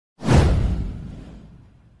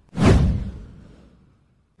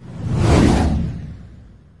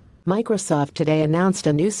Microsoft today announced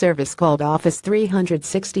a new service called Office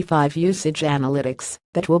 365 Usage Analytics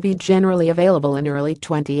that will be generally available in early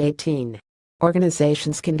 2018.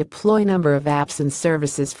 Organizations can deploy a number of apps and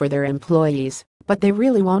services for their employees, but they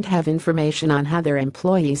really won't have information on how their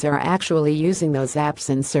employees are actually using those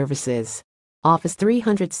apps and services. Office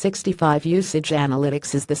 365 Usage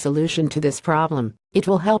Analytics is the solution to this problem. It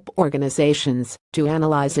will help organizations to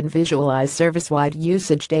analyze and visualize service-wide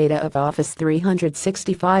usage data of Office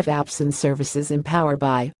 365 apps and services empowered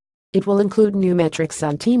by. It will include new metrics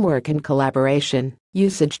on teamwork and collaboration,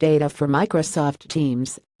 usage data for Microsoft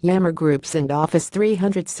Teams, Yammer groups and Office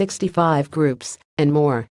 365 groups, and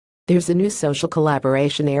more. There's a new social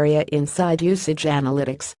collaboration area inside Usage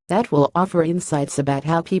Analytics that will offer insights about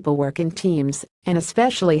how people work in teams, and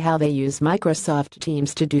especially how they use Microsoft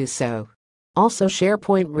Teams to do so. Also,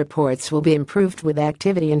 SharePoint reports will be improved with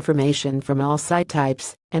activity information from all site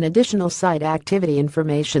types and additional site activity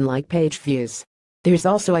information like page views. There's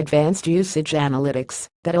also advanced usage analytics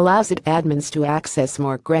that allows admins to access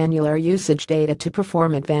more granular usage data to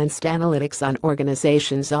perform advanced analytics on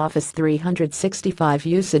organizations' Office 365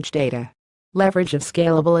 usage data. Leverage of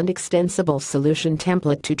scalable and extensible solution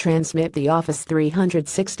template to transmit the Office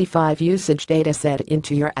 365 usage dataset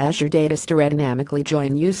into your Azure data store. Dynamically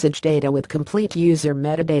join usage data with complete user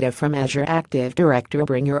metadata from Azure Active Directory.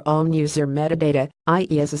 Bring your own user metadata,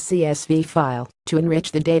 i.e. as a CSV file, to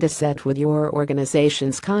enrich the dataset with your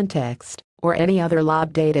organization's context or any other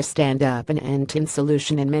log data. Stand up an end-to-end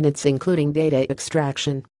solution in minutes, including data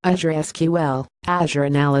extraction, Azure SQL, Azure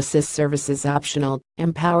Analysis Services optional,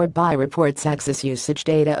 empowered by reports. Access usage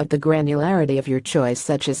data of the granularity of your choice,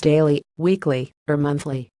 such as daily, weekly, or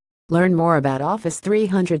monthly. Learn more about Office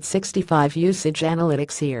 365 Usage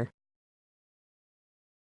Analytics here.